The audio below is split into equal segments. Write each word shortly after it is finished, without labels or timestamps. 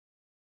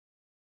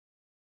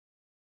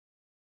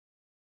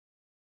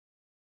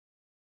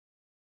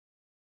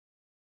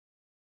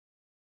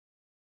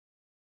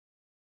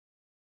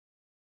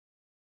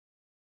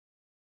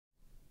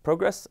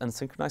Progress and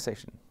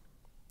synchronization.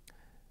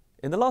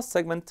 In the last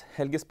segment,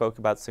 Helge spoke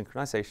about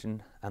synchronization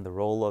and the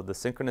role of the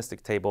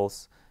synchronistic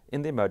tables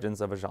in the emergence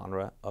of a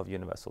genre of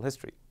universal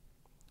history.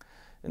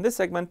 In this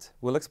segment,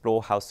 we'll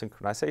explore how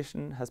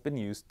synchronization has been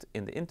used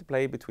in the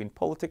interplay between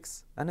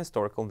politics and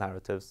historical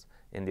narratives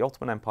in the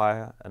Ottoman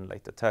Empire and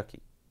later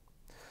Turkey.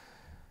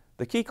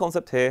 The key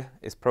concept here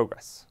is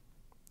progress.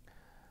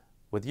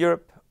 With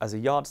Europe as a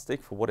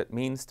yardstick for what it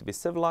means to be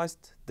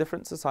civilized,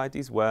 different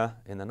societies were,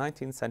 in the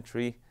 19th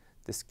century,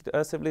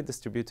 discursively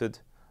distributed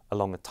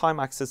along a time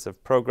axis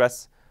of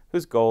progress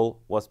whose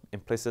goal was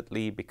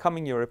implicitly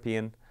becoming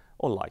European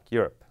or like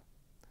Europe.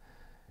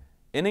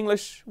 In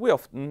English, we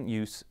often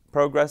use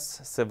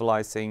progress,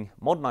 civilizing,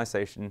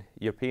 modernization,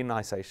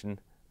 Europeanization,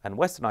 and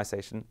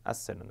westernization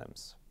as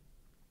synonyms.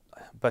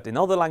 But in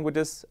other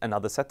languages and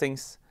other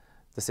settings,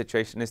 the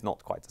situation is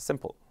not quite as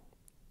simple.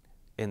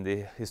 In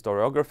the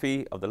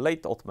historiography of the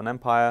late Ottoman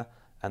Empire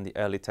and the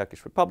early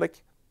Turkish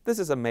Republic, this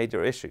is a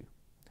major issue.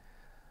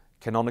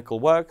 Canonical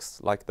works,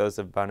 like those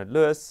of Bernard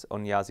Lewis or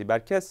Niyazi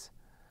Berkes,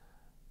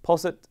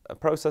 posit a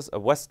process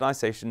of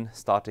westernization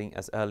starting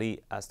as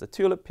early as the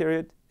Tulip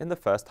period in the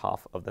first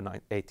half of the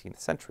 18th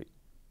century.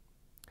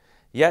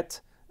 Yet,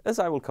 as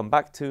I will come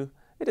back to,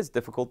 it is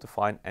difficult to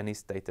find any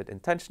stated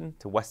intention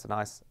to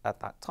westernize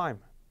at that time.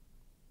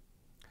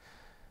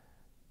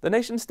 The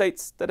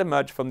nation-states that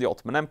emerged from the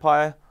Ottoman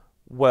Empire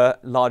were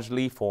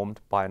largely formed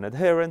by an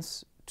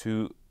adherence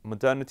to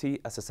modernity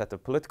as a set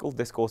of political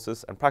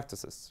discourses and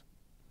practices.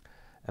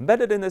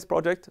 Embedded in this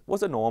project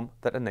was a norm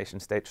that a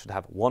nation-state should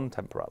have one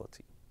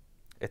temporality.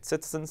 Its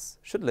citizens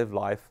should live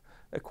life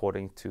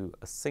according to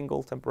a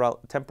single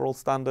temporal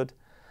standard,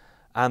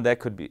 and there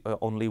could be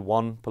only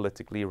one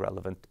politically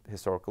relevant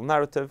historical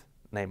narrative,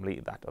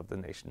 namely that of the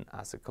nation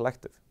as a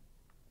collective.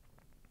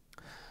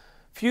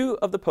 Few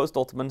of the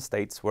post-Ottoman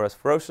states were as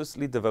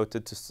ferociously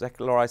devoted to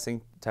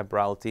secularizing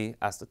temporality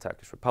as the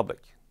Turkish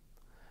Republic.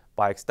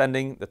 By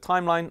extending the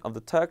timeline of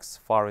the Turks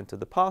far into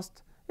the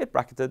past, it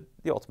bracketed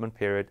the Ottoman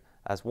period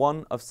as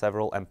one of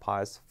several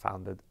empires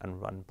founded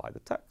and run by the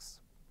Turks.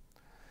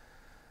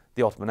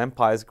 The Ottoman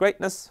Empire's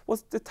greatness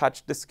was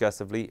detached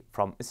discursively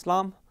from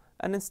Islam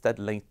and instead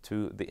linked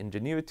to the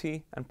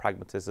ingenuity and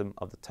pragmatism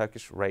of the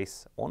Turkish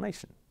race or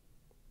nation.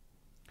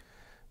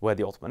 Where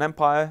the Ottoman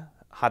Empire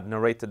had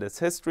narrated its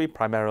history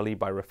primarily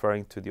by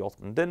referring to the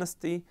Ottoman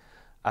dynasty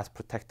as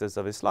protectors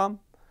of Islam,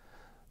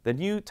 the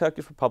new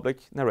Turkish Republic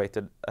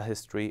narrated a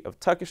history of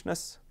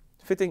Turkishness,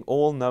 fitting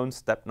all known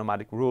steppe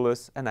nomadic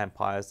rulers and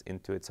empires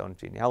into its own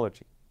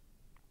genealogy.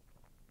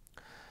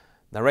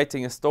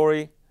 Narrating a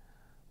story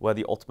where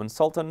the Ottoman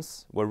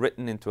sultans were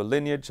written into a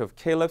lineage of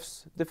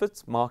caliphs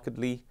differs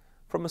markedly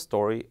from a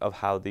story of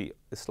how the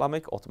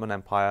Islamic Ottoman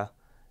Empire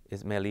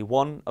is merely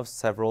one of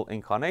several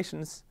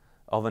incarnations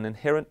of an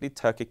inherently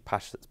Turkic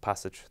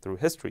passage through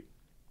history.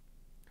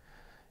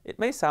 It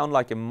may sound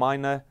like a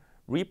minor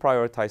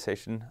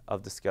reprioritization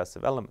of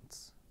discursive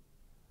elements.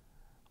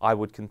 I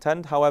would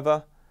contend,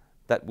 however,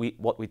 that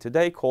what we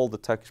today call the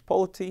Turkish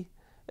polity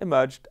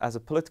emerged as a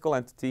political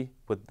entity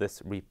with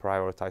this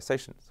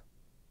reprioritization.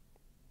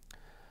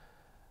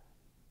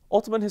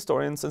 Ottoman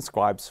historians and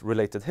scribes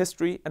related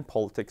history and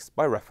politics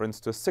by reference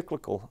to a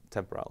cyclical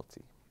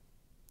temporality,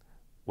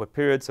 where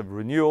periods of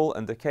renewal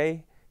and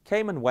decay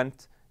came and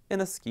went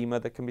in a schema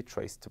that can be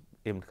traced to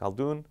Ibn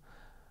Khaldun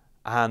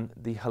and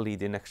the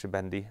Halidi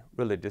Naqshbandi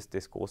religious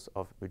discourse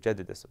of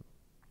Mujaddidism.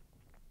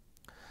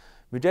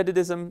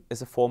 Mujaddidism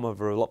is a form of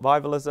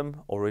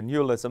revivalism or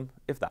renewalism,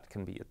 if that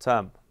can be a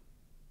term.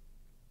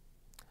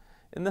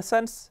 In a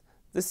sense,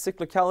 this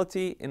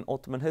cyclicality in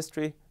Ottoman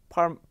history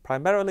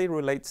primarily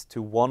relates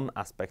to one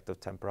aspect of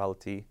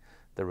temporality,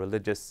 the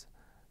religious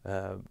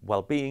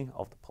well-being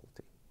of the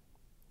polity.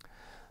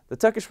 The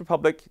Turkish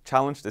Republic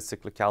challenged this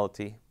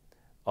cyclicality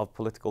of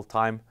political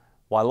time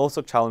while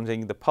also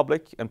challenging the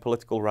public and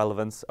political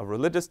relevance of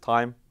religious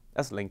time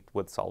as linked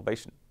with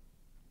salvation.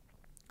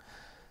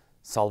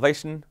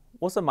 Salvation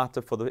was a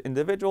matter for the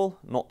individual,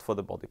 not for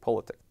the body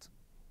politic.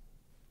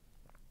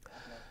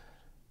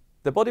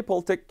 The body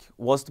politic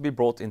was to be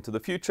brought into the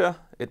future.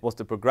 It was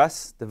to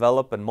progress,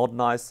 develop and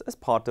modernize as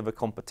part of a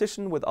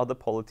competition with other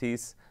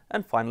polities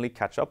and finally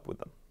catch up with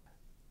them.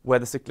 Where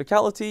the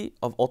cyclicality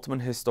of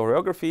Ottoman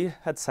historiography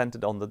had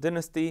centered on the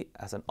dynasty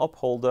as an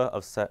upholder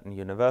of certain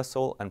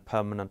universal and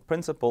permanent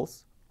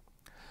principles,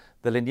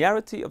 the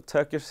linearity of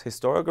Turkish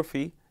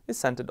historiography is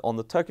centered on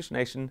the Turkish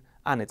nation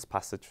and its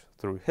passage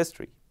through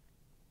history.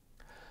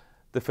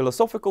 The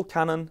philosophical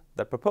canon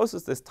that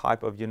proposes this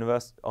type of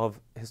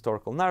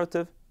historical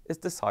narrative is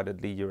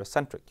decidedly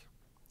Eurocentric.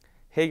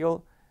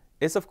 Hegel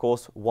is of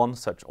course one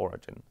such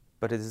origin,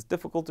 but it is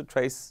difficult to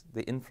trace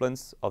the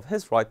influence of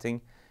his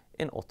writing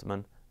in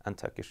Ottoman and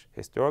Turkish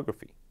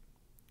historiography.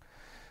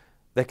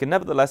 There can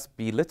nevertheless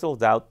be little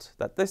doubt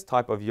that this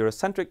type of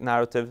Eurocentric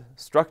narrative,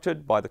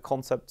 structured by the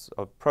concepts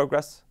of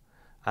progress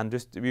and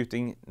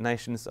distributing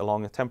nations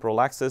along a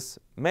temporal axis,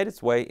 made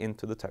its way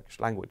into the Turkish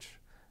language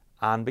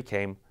and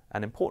became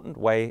an important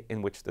way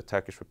in which the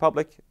Turkish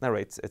Republic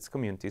narrates its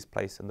community's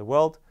place in the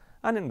world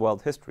and in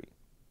world history.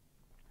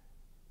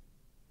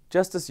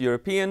 Just as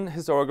European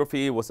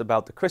historiography was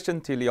about the Christian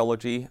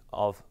teleology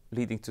of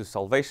leading to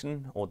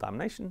salvation or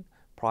damnation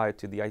prior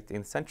to the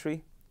 18th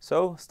century,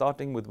 so,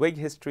 starting with Whig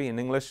history in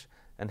English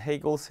and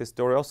Hegel's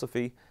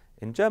historiography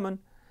in German,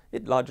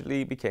 it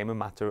largely became a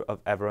matter of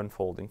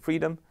ever-unfolding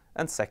freedom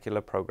and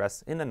secular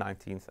progress in the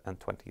 19th and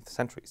 20th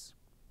centuries.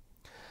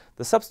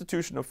 The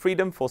substitution of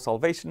freedom for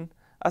salvation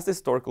as the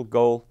historical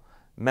goal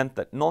meant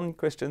that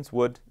non-Christians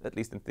would, at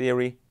least in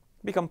theory,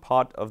 become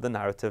part of the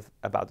narrative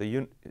about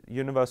the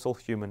universal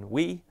human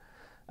we,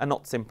 and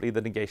not simply the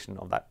negation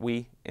of that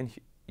we in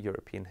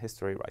European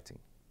history writing.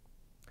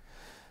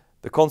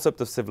 The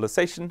concept of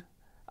civilization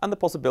and the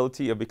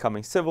possibility of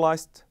becoming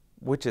civilized,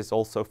 which is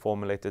also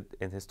formulated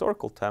in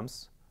historical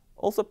terms,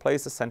 also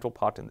plays a central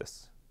part in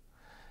this,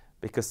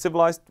 because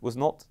civilized was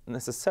not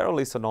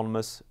necessarily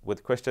synonymous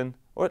with Christian,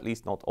 or at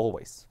least not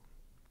always.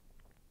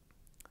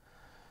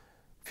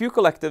 Few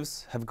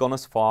collectives have gone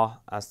as far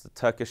as the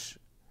Turkish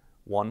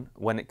one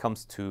when it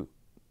comes to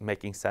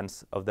making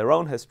sense of their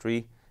own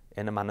history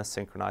in a manner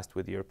synchronized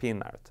with European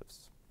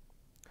narratives.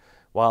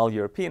 While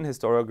European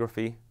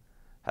historiography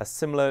has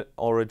similar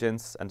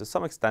origins and to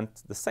some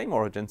extent the same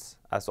origins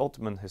as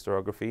Ottoman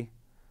historiography,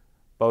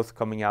 both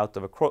coming out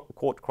of a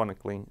court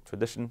chronicling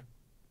tradition,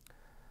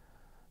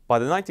 by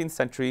the 19th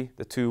century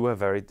the two were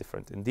very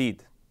different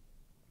indeed.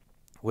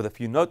 With a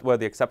few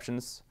noteworthy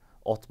exceptions,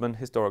 Ottoman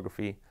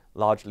historiography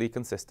largely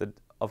consisted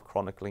of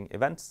chronicling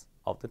events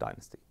of the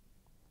dynasty.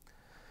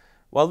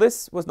 While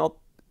this was not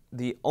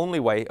the only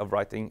way of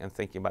writing and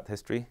thinking about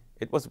history,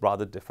 it was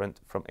rather different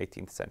from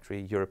 18th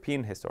century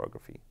European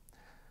historiography,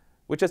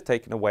 which has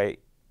taken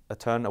a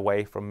turn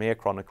away from mere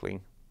chronicling,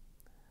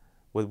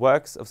 with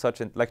works of such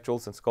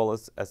intellectuals and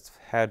scholars as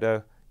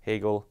Herder,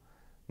 Hegel,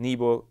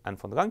 Niebuhr and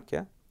von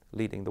Ranke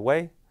leading the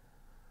way.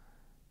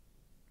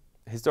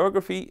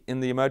 Historiography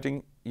in the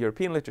emerging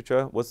European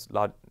literature was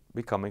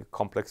becoming a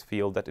complex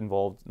field that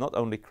involved not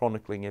only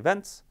chronicling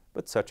events,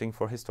 but searching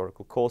for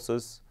historical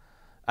causes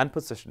and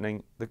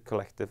positioning the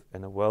collective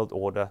in a world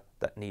order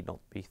that need not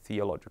be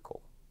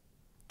theological.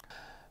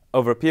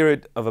 Over a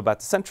period of about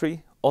a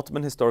century,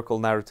 Ottoman historical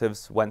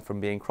narratives went from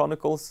being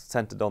chronicles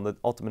centered on the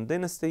Ottoman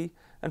dynasty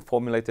and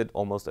formulated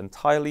almost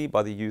entirely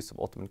by the use of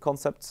Ottoman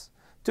concepts,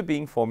 to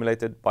being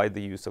formulated by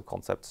the use of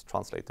concepts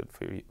translated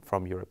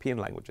from European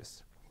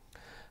languages,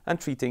 and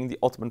treating the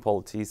Ottoman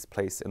polity's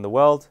place in the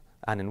world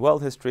and in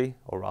world history,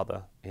 or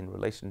rather in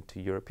relation to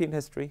European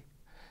history.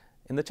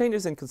 In the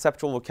changes in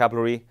conceptual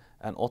vocabulary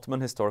and Ottoman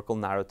historical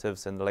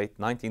narratives in the late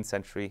 19th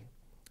century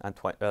and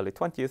early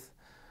 20th,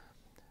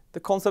 the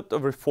concept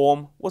of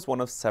reform was one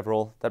of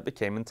several that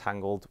became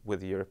entangled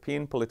with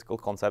European political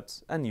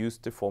concepts and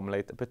used to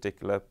formulate a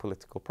particular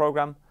political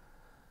program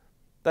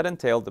that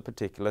entailed a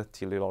particular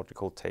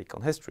teleological take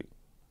on history.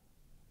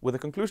 With the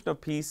conclusion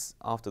of peace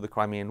after the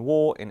Crimean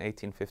War in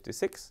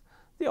 1856,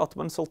 the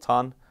Ottoman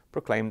Sultan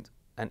proclaimed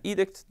an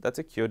edict that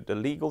secured the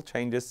legal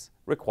changes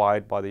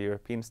required by the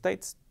European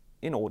states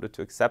in order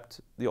to accept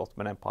the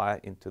Ottoman Empire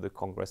into the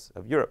Congress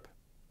of Europe.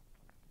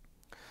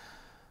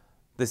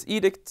 This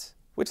edict,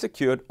 which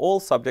secured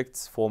all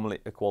subjects formally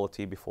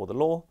equality before the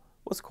law,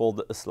 was called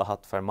the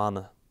Islahat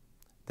Fermanı,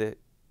 the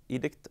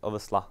Edict of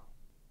Islah.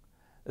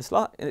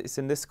 Islah is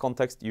in this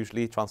context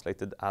usually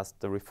translated as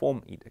the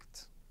Reform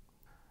Edict.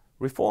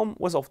 Reform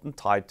was often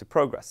tied to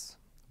progress,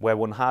 where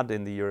one had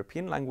in the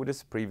European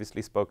languages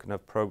previously spoken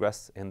of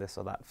progress in this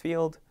or that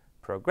field,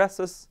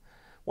 progresses,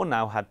 one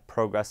now had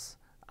progress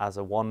as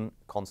a one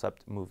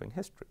concept moving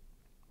history.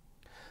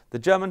 The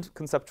German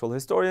conceptual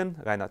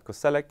historian Reinhard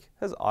Koselleck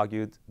has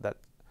argued that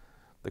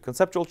the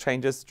conceptual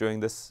changes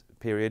during this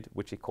period,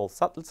 which he calls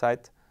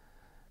Sattelzeit,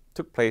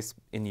 took place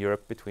in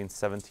Europe between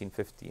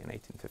 1750 and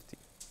 1850.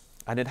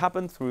 And it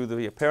happened through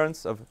the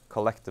appearance of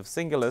collective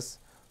singulars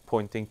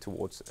pointing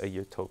towards a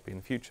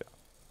utopian future.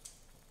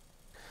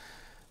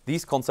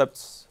 These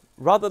concepts,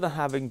 rather than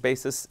having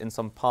basis in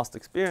some past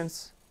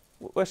experience,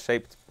 were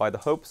shaped by the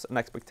hopes and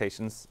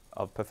expectations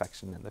of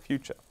perfection in the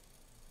future.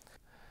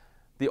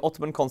 The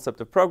Ottoman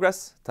concept of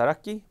progress,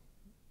 taraki,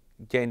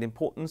 gained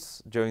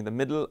importance during the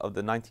middle of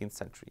the 19th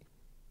century.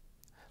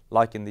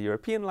 Like in the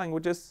European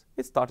languages,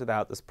 it started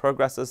out as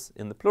progresses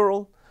in the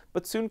plural,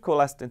 but soon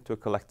coalesced into a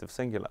collective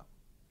singular.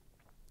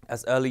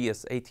 As early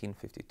as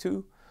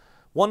 1852,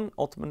 one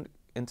Ottoman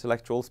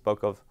intellectual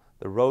spoke of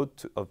the road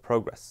of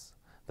progress,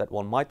 that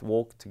one might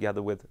walk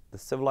together with the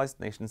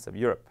civilized nations of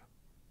Europe.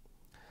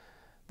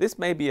 This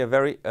may be a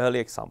very early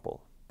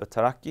example, but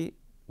taraki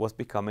was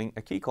becoming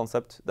a key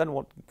concept that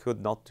one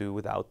could not do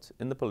without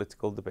in the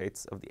political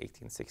debates of the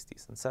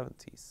 1860s and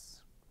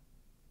 70s.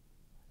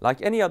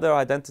 Like any other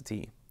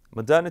identity,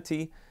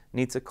 modernity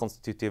needs a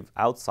constitutive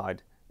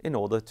outside in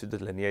order to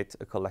delineate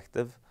a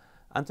collective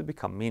and to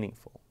become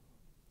meaningful.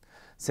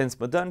 Since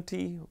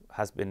modernity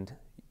has been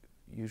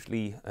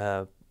usually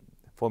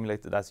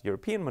formulated as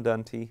European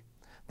modernity,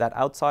 that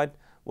outside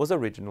was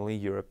originally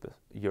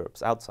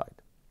Europe's outside.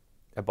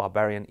 A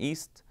barbarian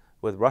East,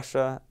 with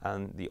Russia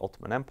and the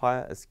Ottoman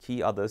Empire as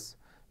key others,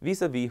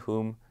 vis-à-vis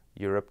whom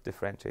Europe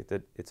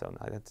differentiated its own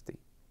identity.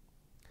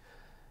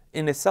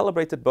 In his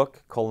celebrated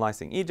book,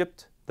 Colonizing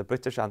Egypt, the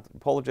British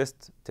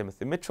anthropologist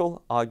Timothy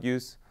Mitchell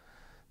argues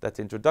that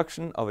the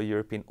introduction of a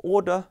European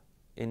order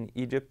in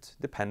Egypt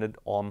depended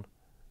on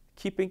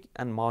keeping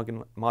and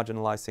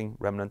marginalizing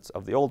remnants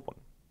of the old one.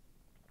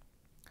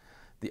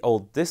 The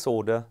old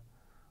disorder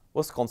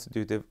was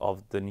constitutive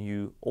of the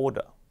new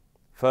order,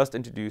 first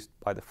introduced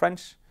by the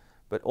French,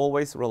 but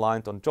always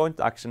reliant on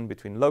joint action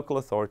between local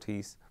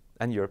authorities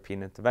and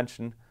European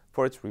intervention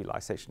for its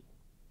realization.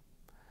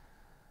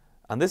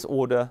 And this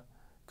order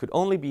could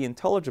only be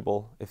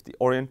intelligible if the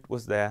Orient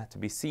was there to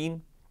be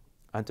seen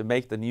and to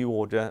make the new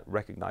order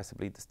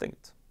recognizably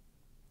distinct.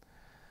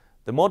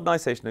 The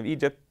modernization of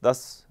Egypt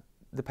thus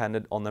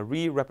depended on a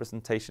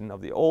re-representation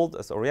of the old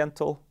as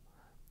Oriental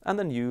and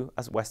the new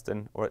as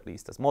Western, or at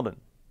least as modern.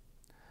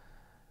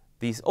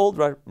 These old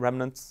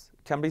remnants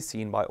can be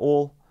seen by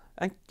all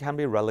and can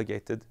be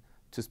relegated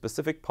to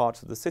specific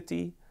parts of the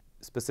city,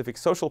 specific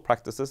social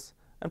practices,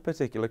 and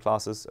particular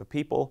classes of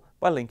people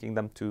by linking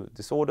them to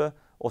disorder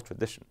or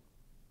tradition.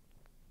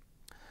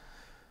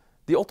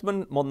 The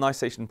Ottoman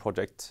modernization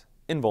project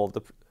involved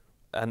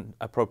an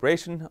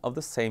appropriation of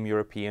the same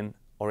European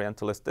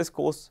Orientalist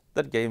discourse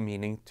that gave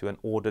meaning to an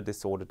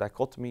order-disorder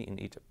dichotomy in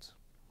Egypt,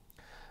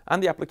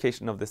 and the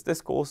application of this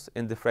discourse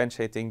in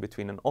differentiating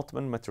between an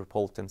Ottoman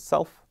metropolitan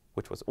self,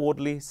 which was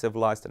orderly,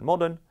 civilized, and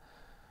modern,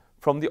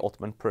 from the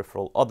Ottoman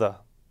peripheral other,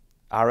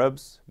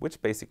 Arabs,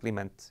 which basically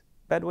meant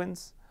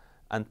Bedouins,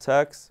 and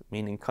Turks,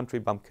 meaning country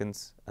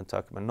bumpkins and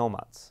Turkoman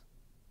nomads.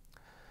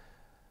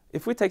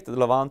 If we take the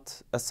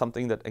Levant as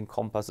something that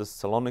encompasses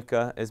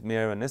Salonika,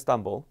 Izmir, and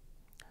Istanbul,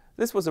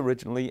 this was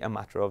originally a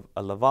matter of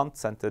a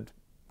Levant-centered,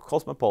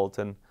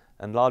 cosmopolitan,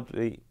 and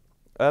largely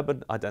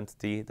urban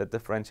identity that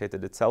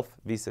differentiated itself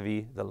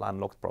vis-à-vis the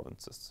landlocked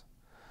provinces,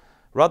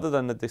 rather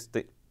than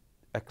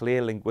a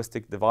clear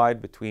linguistic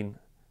divide between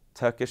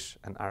Turkish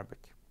and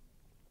Arabic.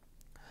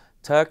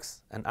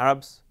 Turks and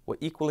Arabs were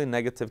equally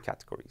negative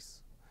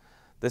categories.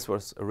 This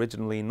was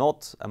originally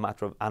not a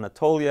matter of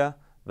Anatolia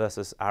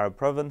versus Arab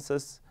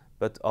provinces,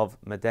 but of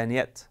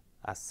Medeniyet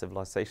as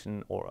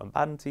civilization or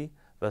urbanity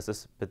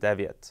versus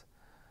Bedeviyet,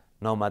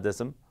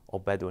 nomadism or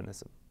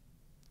Bedouinism.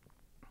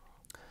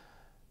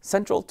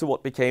 Central to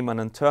what became an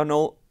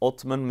internal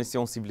Ottoman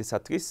mission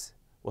civilisatrice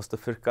was the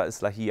Firqa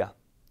Islahiyya,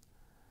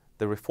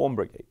 the Reform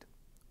Brigade,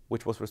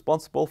 which was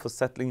responsible for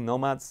settling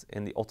nomads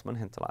in the Ottoman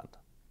hinterland.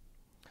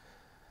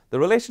 The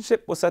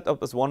relationship was set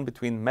up as one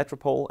between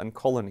metropole and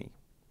colony,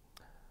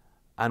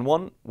 and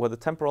one where the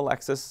temporal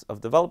axis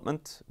of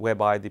development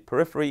whereby the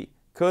periphery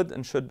could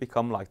and should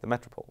become like the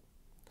metropole.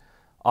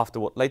 After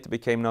what later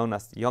became known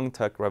as the Young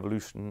Turk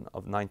Revolution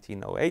of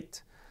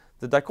 1908,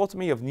 the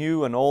dichotomy of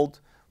new and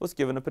old was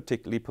given a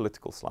particularly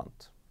political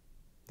slant.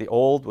 The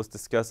old was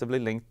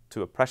discursively linked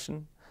to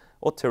oppression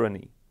or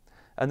tyranny,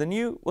 and the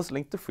new was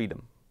linked to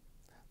freedom.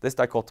 This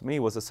dichotomy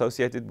was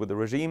associated with the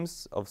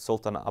regimes of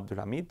Sultan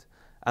Abdulhamid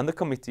and the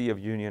Committee of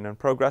Union and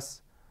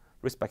Progress,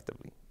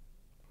 respectively.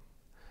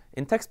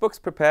 In textbooks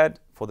prepared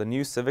for the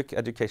new civic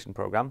education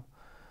program,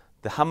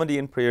 the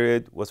Hamadian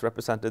period was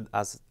represented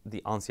as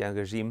the Ancien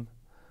Régime.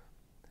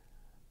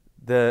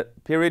 The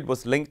period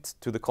was linked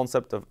to the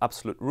concept of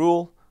absolute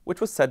rule, which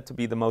was said to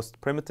be the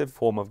most primitive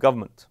form of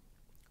government.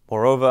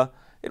 Moreover,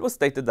 it was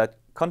stated that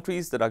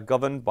countries that are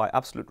governed by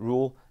absolute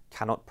rule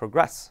cannot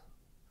progress.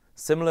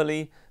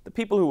 Similarly, the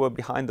people who were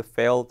behind the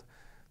failed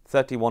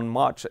 31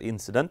 March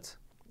incident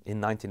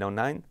in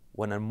 1909,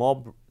 when a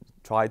mob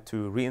tried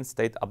to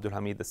reinstate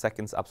Abdulhamid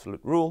II's absolute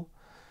rule,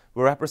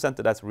 were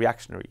represented as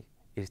reactionary,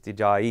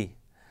 irtijai,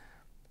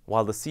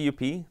 while the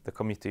CUP, the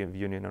Committee of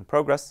Union and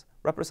Progress,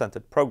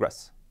 represented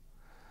progress.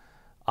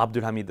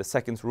 Abdulhamid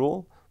II's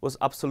rule was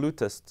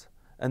absolutist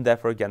and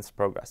therefore against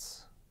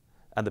progress,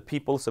 and the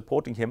people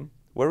supporting him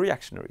were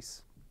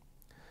reactionaries.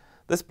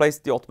 This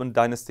placed the Ottoman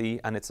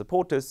dynasty and its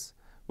supporters,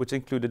 which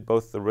included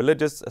both the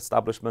religious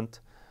establishment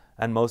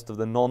and most of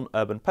the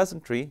non-urban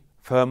peasantry,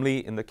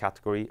 firmly in the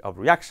category of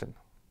reaction.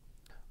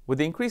 With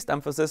the increased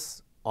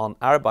emphasis on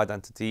Arab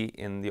identity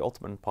in the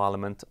Ottoman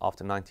parliament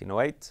after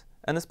 1908,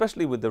 and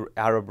especially with the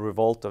Arab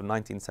revolt of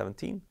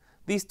 1917,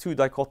 these two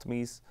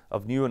dichotomies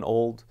of new and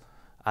old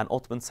and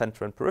Ottoman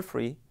center and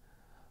periphery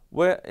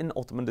were in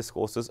Ottoman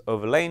discourses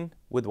overlain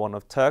with one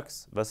of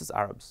Turks versus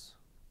Arabs.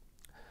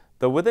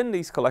 Though within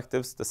these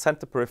collectives the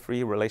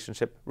center-periphery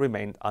relationship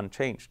remained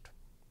unchanged.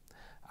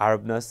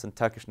 Arabness and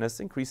Turkishness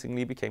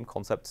increasingly became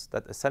concepts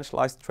that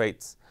essentialized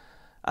traits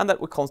and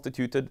that were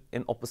constituted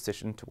in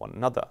opposition to one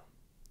another.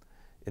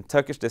 In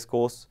Turkish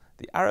discourse,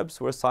 the Arabs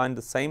were assigned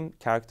the same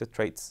character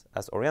traits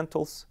as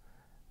Orientals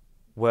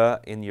were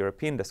in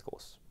European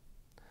discourse.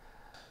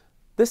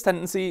 This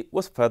tendency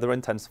was further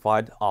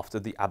intensified after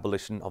the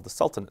abolition of the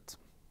Sultanate,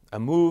 a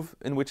move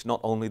in which not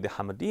only the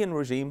Hamadian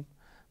regime,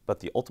 but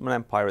the Ottoman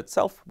Empire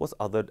itself was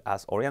othered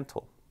as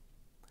Oriental.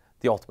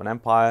 The Ottoman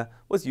Empire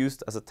was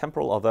used as a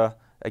temporal other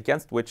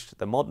against which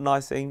the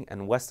modernizing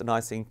and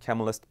westernizing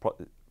Kemalist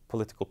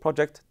political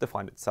project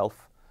defined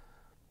itself,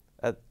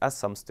 as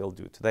some still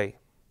do today.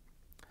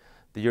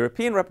 The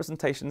European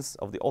representations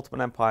of the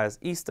Ottoman Empire as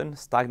Eastern,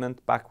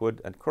 stagnant,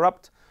 backward, and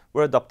corrupt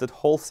were adopted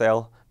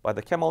wholesale by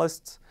the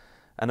Kemalists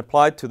and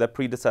applied to their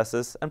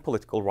predecessors and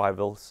political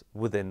rivals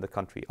within the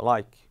country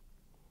alike.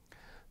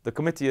 The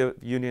Committee of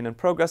Union and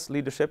Progress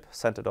leadership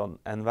centered on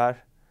Enver,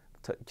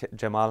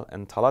 Cemal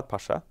and Talat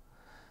Pasha,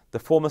 the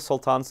former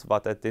sultans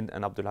Vahdettin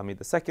and Abdulhamid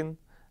II,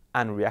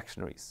 and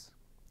reactionaries,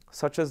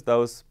 such as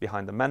those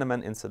behind the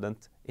Menemen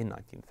incident in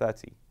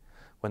 1930,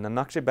 when the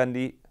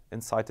Naqshbandi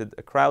incited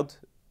a crowd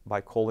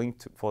by calling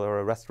for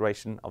a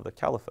restoration of the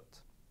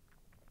caliphate.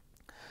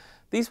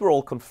 These were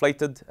all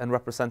conflated and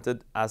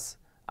represented as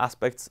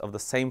aspects of the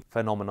same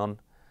phenomenon,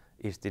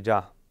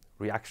 irtija,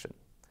 reaction.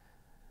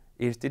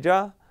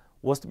 Irtija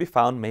was to be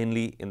found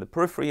mainly in the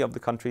periphery of the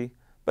country,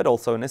 but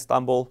also in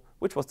Istanbul,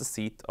 which was the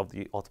seat of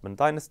the Ottoman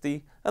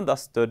dynasty and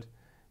thus stood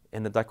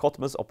in a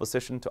dichotomous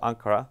opposition to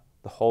Ankara,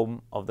 the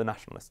home of the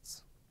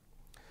nationalists.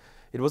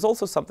 It was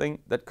also something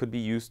that could be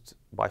used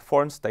by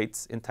foreign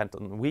states intent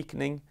on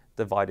weakening,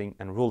 dividing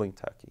and ruling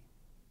Turkey.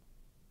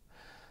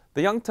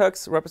 The Young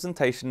Turks'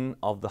 representation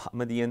of the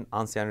Ahmadian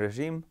Ancien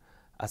regime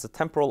as a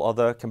temporal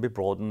other can be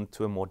broadened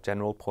to a more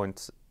general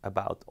point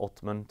about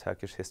Ottoman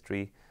Turkish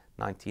history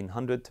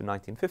 1900 to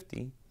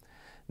 1950,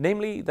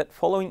 namely that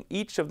following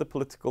each of the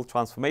political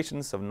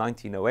transformations of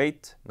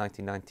 1908,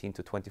 1919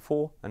 to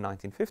 24 and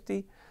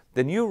 1950,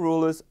 the new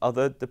rulers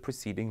othered the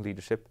preceding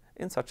leadership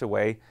in such a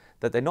way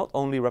that they not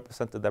only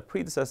represented their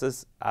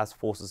predecessors as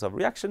forces of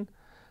reaction,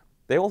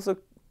 they also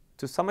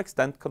to some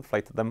extent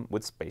conflated them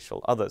with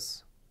spatial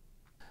others.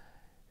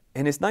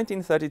 In his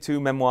 1932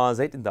 memoir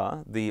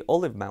Zeytindağı, The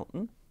Olive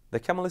Mountain, the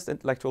Kemalist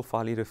intellectual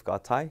Fahri Rıfkı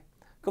Atay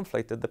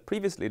conflated the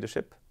previous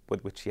leadership,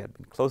 with which he had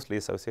been closely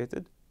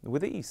associated,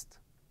 with the East.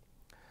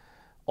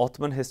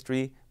 Ottoman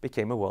history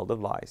became a world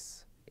of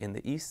lies. In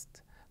the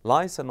East,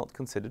 lies are not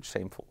considered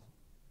shameful.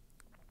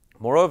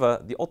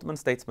 Moreover, the Ottoman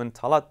statesman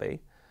Talat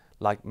Bey,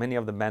 like many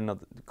of the men of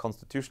the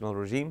constitutional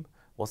regime,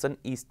 was an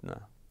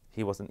Easterner.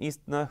 He was an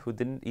Easterner who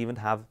didn't even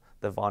have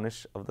the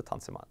varnish of the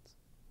Tanzimat.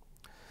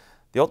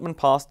 The Ottoman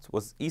past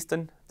was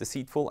Eastern,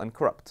 deceitful and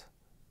corrupt,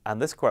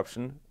 and this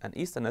corruption and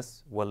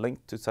Easternness were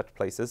linked to such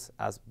places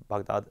as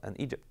Baghdad and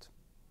Egypt.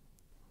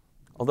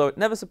 Although it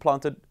never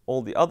supplanted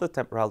all the other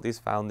temporalities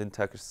found in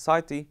Turkish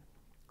society,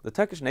 the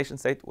Turkish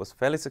nation-state was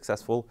fairly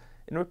successful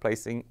in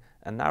replacing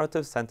a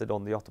narrative centered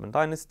on the Ottoman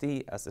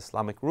dynasty as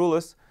Islamic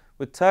rulers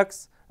with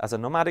Turks as a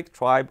nomadic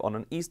tribe on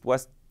an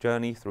east-west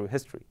journey through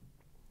history.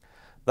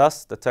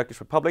 Thus, the Turkish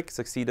Republic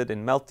succeeded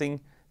in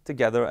melting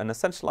together an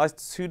essentialized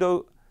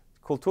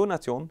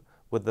pseudo-Kulturnation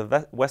with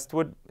the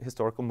westward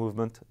historical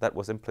movement that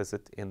was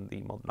implicit in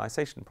the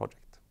modernization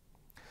project.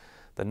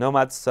 The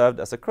nomads served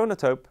as a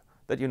chronotope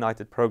that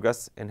united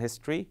progress in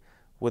history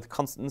with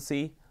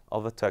constancy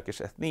of a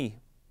Turkish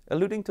ethnie,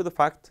 alluding to the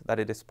fact that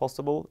it is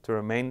possible to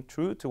remain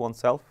true to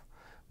oneself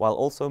while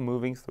also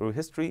moving through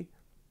history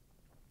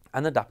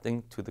and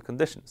adapting to the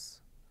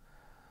conditions.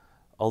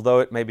 Although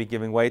it may be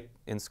giving weight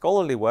in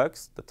scholarly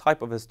works, the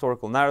type of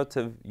historical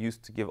narrative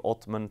used to give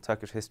Ottoman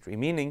Turkish history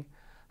meaning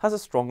has a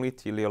strongly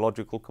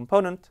teleological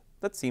component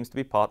that seems to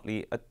be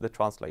partly the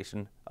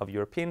translation of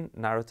European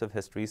narrative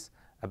histories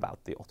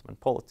about the Ottoman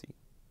polity.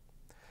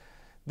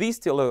 These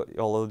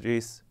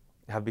teleologies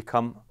have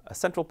become a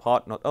central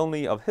part not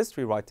only of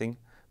history writing,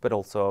 but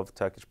also of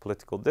Turkish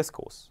political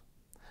discourse.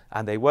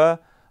 And they were,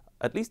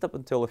 at least up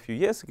until a few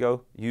years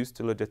ago, used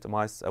to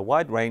legitimize a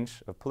wide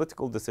range of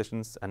political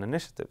decisions and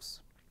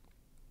initiatives.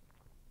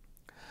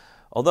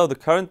 Although the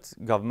current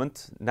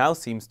government now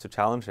seems to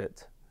challenge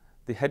it,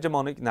 the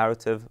hegemonic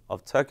narrative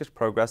of Turkish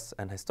progress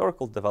and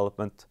historical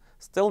development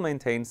still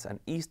maintains an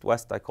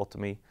East-West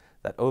dichotomy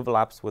that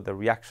overlaps with the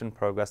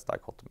reaction-progress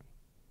dichotomy.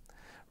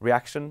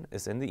 Reaction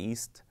is in the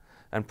East,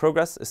 and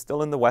progress is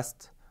still in the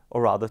West,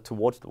 or rather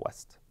towards the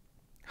West.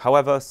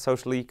 However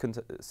socially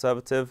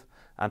conservative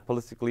and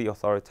politically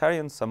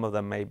authoritarian some of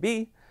them may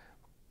be,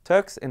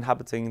 Turks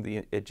inhabiting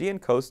the Aegean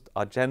coast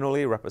are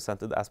generally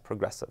represented as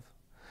progressive,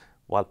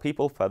 while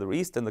people further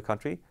east in the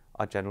country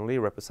are generally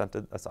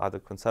represented as either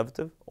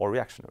conservative or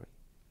reactionary.